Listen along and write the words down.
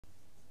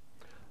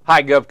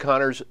Hi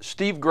GovConners,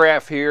 Steve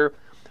Graff here.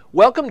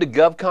 Welcome to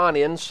GovCon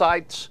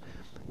Insights,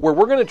 where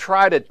we're going to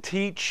try to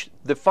teach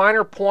the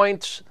finer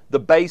points, the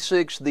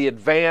basics, the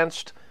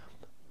advanced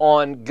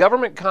on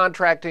government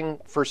contracting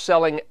for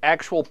selling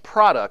actual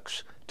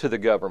products to the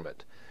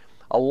government.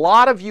 A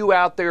lot of you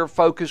out there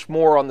focus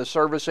more on the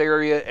service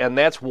area, and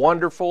that's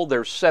wonderful.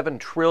 There's $7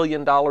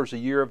 trillion a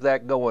year of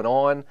that going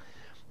on.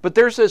 But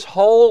there's this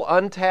whole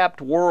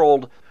untapped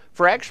world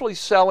for actually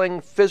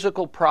selling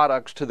physical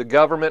products to the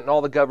government and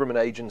all the government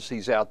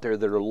agencies out there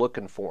that are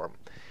looking for them.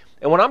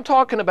 And when I'm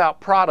talking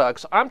about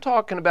products, I'm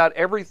talking about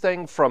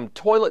everything from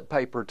toilet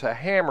paper to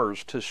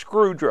hammers to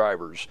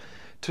screwdrivers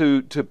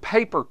to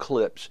paper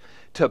clips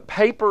to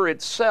paper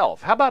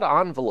itself. How about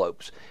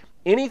envelopes?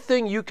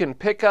 Anything you can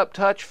pick up,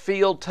 touch,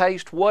 feel,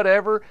 taste,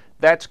 whatever,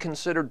 that's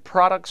considered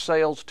product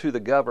sales to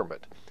the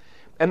government.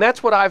 And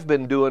that's what I've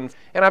been doing,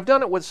 and I've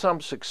done it with some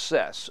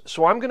success.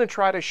 So I'm going to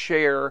try to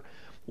share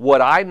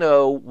what I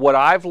know, what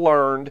I've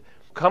learned.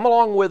 Come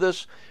along with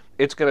us.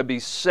 It's going to be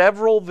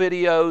several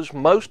videos.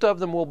 Most of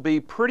them will be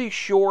pretty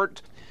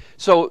short.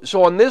 So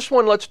on this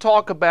one, let's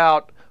talk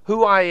about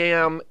who I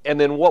am and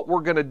then what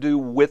we're going to do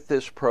with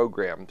this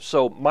program.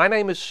 So my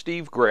name is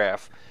Steve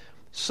Graff.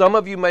 Some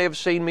of you may have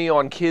seen me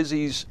on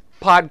Kizzy's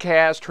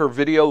podcast, her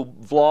video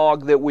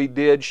vlog that we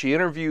did. She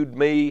interviewed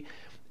me,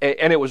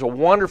 and it was a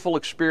wonderful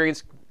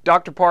experience.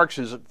 Dr. Parks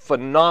is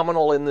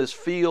phenomenal in this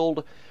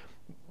field.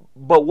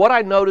 But what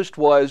I noticed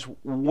was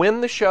when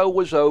the show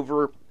was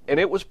over and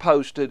it was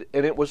posted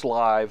and it was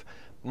live,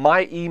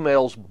 my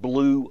emails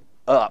blew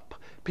up.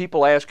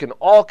 People asking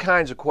all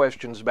kinds of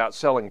questions about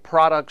selling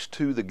products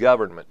to the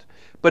government.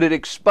 But it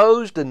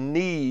exposed a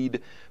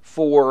need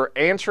for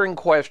answering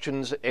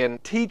questions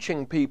and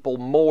teaching people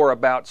more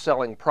about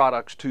selling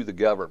products to the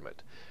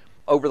government.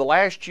 Over the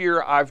last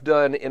year, I've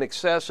done in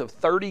excess of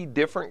 30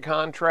 different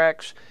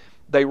contracts.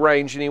 They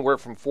range anywhere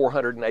from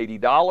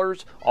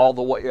 $480 all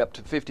the way up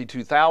to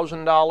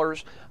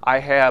 $52,000. I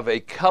have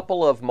a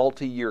couple of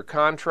multi-year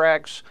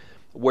contracts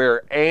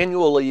where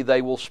annually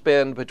they will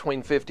spend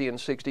between $50,000 and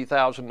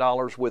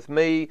 $60,000 with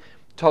me.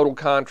 Total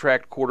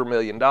contract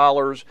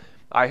 $250,000.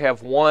 I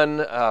have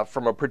one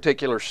from a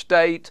particular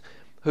state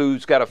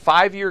who's got a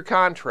 5-year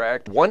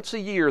contract. Once a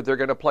year, they're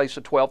going to place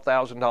a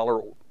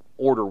 $12,000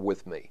 order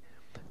with me.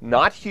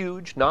 Not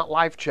huge, not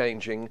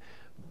life-changing,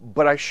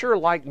 but I sure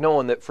like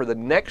knowing that for the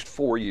next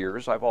 4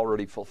 years, I've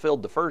already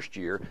fulfilled the first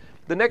year,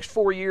 the next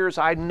 4 years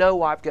I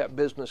know I've got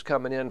business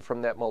coming in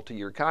from that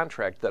multi-year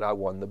contract that I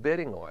won the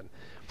bidding on.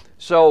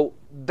 So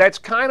that's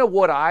kind of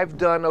what I've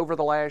done over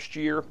the last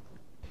year.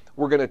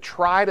 We're going to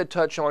try to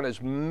touch on as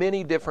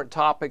many different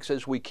topics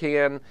as we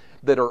can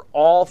that are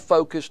all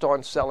focused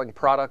on selling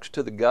products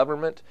to the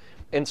government.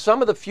 In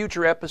some of the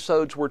future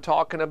episodes, we're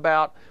talking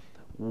about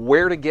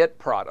where to get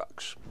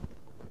products.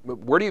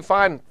 Where do you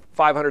find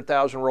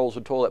 500,000 rolls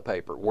of toilet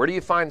paper? Where do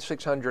you find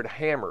 600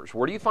 hammers?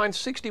 Where do you find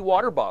 60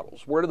 water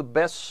bottles? Where are the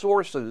best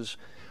sources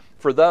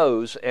for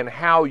those, and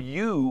how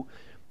you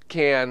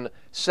can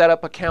set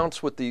up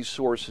accounts with these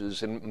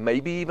sources and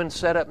maybe even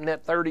set up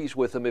net 30s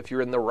with them if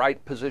you're in the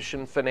right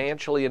position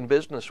financially and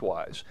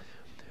business-wise.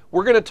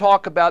 We're going to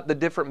talk about the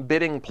different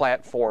bidding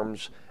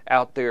platforms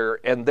out there,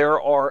 and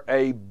there are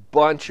a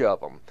bunch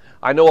of them.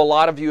 I know a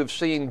lot of you have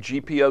seen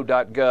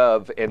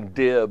gpo.gov and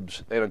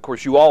DIBS, and of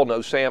course you all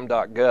know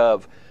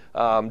sam.gov,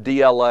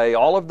 DLA,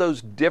 all of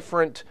those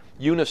different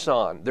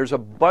unison. There's a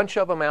bunch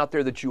of them out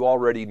there that you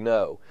already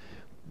know.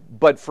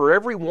 But for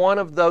every one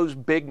of those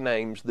big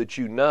names that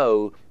you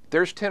know,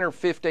 there's 10 or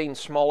 15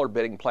 smaller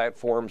bidding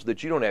platforms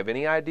that you don't have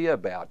any idea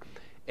about.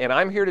 And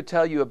I'm here to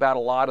tell you about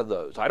a lot of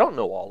those. I don't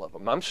know all of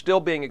them. I'm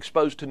still being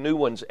exposed to new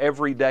ones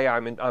every day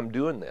I'm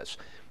doing this.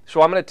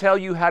 So I'm going to tell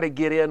you how to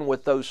get in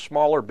with those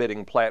smaller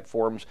bidding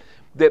platforms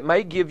that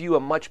may give you a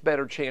much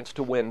better chance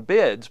to win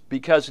bids,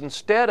 because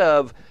instead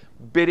of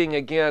bidding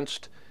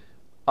against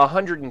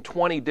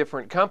 120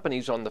 different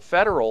companies on the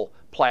federal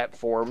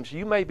platforms,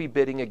 you may be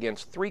bidding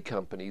against 3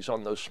 companies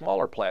on those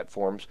smaller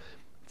platforms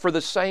for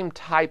the same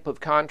type of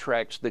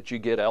contracts that you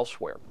get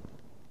elsewhere.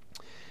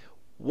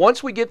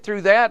 Once we get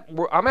through that,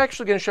 I'm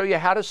actually going to show you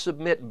how to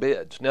submit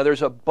bids. Now,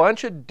 there's a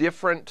bunch of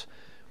different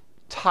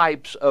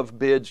types of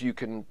bids you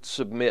can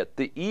submit.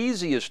 The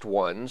easiest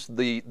ones,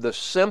 the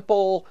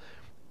simple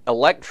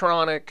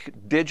electronic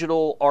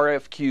digital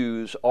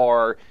RFQs,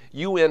 are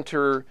you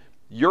enter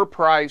your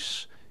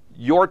price,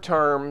 your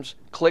terms,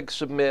 click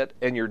submit,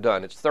 and you're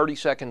done. It's 30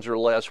 seconds or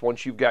less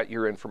once you've got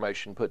your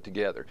information put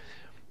together.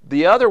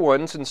 The other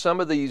ones, and some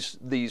of these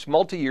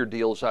multi-year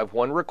deals I've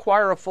won,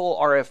 require a full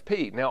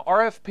RFP. Now,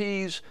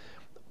 RFPs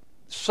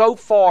so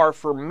far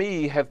for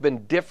me have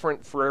been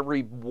different for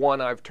every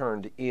one I've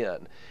turned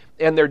in.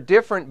 And they're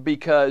different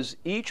because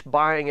each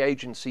buying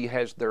agency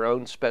has their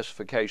own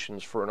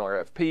specifications for an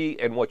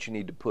RFP and what you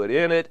need to put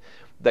in it.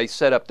 They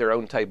set up their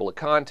own table of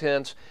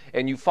contents,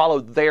 and you follow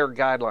their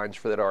guidelines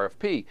for that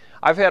RFP.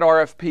 I've had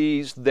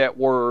RFPs that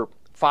were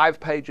 5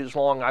 pages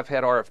long. I've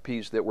had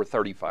RFPs that were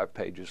 35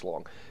 pages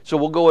long. So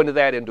we'll go into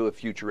that into a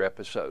future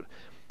episode.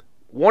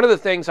 One of the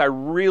things I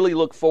really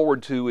look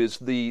forward to is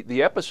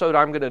the episode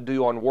I'm going to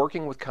do on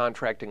working with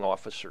contracting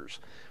officers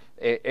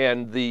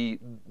and the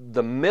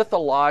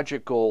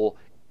mythological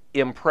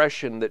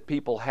impression that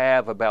people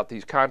have about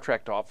these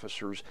contract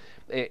officers,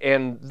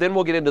 and then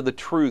we'll get into the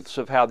truths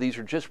of how these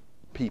are just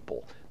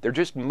people. They're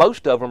just,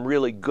 most of them,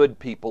 really good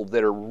people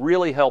that are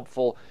really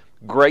helpful,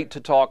 great to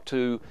talk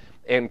to,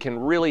 and can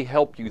really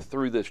help you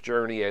through this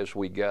journey as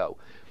we go.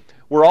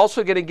 We're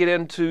also going to get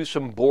into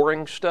some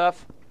boring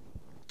stuff,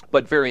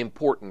 but very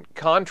important.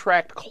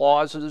 Contract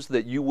clauses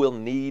that you will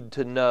need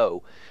to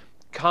know.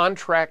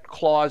 Contract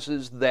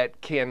clauses that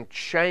can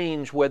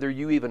change whether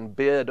you even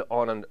bid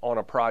on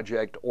a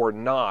project or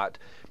not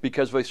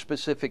because of a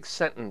specific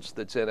sentence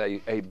that's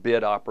in a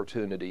bid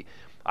opportunity.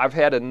 I've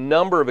had a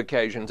number of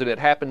occasions, and it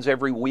happens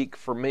every week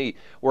for me,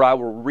 where I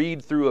will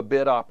read through a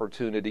bid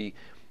opportunity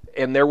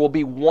and there will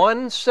be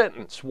one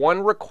sentence,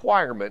 one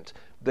requirement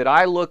that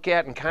I look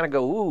at and kind of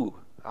go, ooh,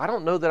 I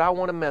don't know that I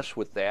want to mess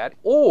with that.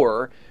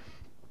 Or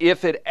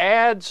if it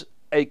adds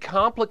a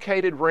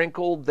complicated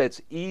wrinkle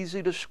that's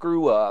easy to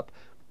screw up,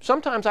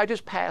 sometimes I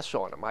just pass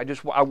on them.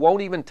 I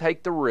won't even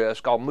take the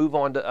risk. I'll move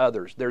on to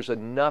others. There's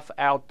enough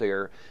out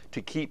there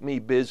to keep me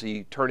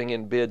busy turning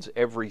in bids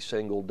every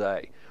single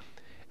day.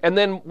 And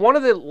then one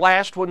of the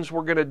last ones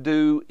we're going to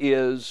do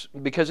is,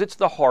 because it's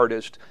the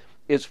hardest,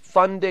 is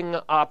funding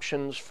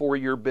options for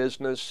your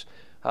business.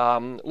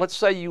 Let's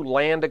say you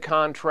land a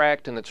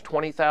contract and it's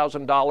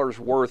 $20,000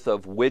 worth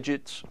of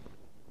widgets.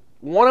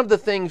 One of the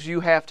things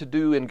you have to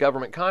do in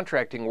government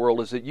contracting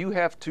world is that you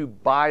have to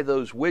buy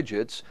those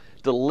widgets,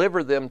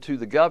 deliver them to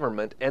the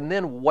government, and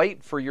then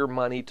wait for your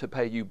money to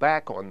pay you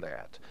back on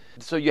that.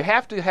 So you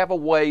have to have a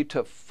way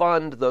to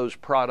fund those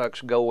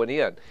products going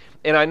in.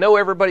 And I know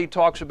everybody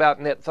talks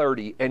about net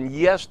 30, and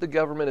yes, the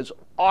government is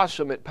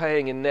awesome at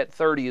paying in net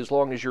 30 as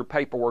long as your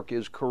paperwork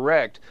is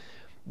correct.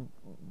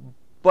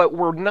 But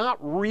we're not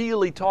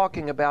really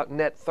talking about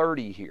net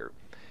 30 here,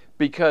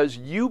 because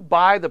you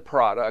buy the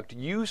product,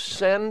 you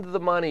send the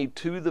money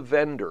to the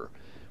vendor.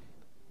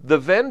 The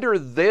vendor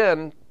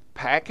then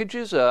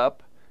packages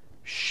up,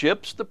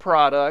 ships the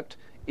product,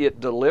 it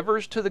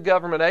delivers to the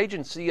government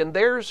agency, and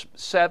there's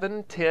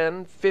 7,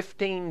 10,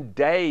 15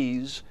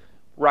 days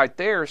right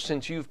there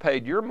since you've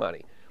paid your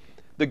money.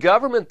 The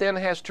government then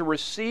has to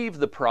receive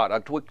the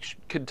product, which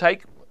could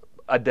take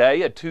a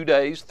day, 2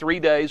 days, 3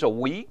 days, a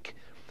week.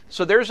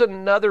 So there's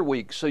another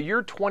week. So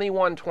you're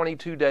 21,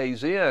 22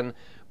 days in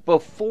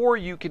before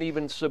you can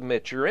even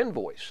submit your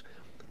invoice.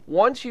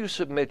 Once you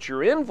submit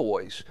your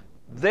invoice,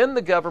 then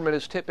the government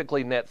is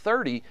typically net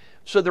 30.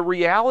 So the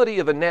reality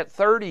of a net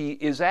 30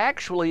 is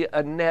actually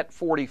a net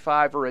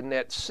 45 or a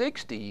net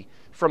 60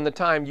 from the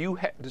time you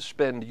had to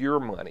spend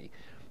your money.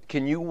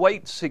 Can you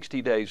wait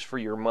 60 days for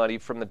your money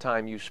from the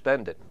time you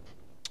spend it?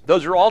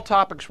 Those are all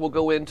topics we'll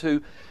go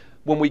into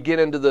when we get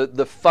into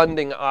the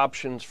funding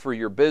options for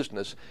your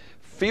business.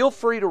 Feel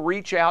free to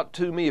reach out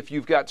to me if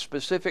you've got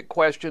specific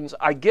questions.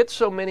 I get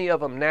so many of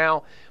them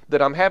now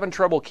that I'm having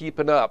trouble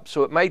keeping up,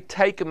 so it may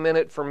take a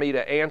minute for me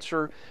to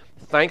answer.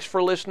 Thanks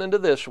for listening to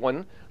this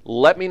one.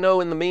 Let me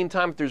know in the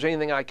meantime if there's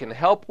anything I can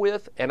help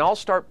with, and I'll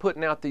start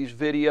putting out these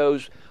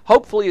videos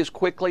hopefully as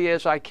quickly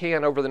as I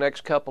can over the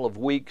next couple of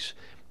weeks,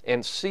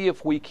 and see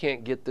if we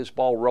can't get this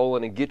ball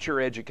rolling and get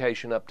your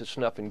education up to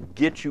snuff and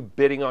get you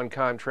bidding on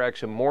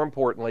contracts, and more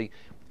importantly,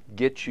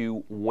 get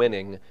you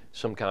winning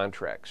some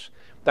contracts.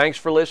 Thanks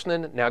for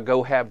listening. Now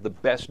go have the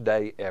best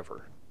day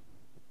ever.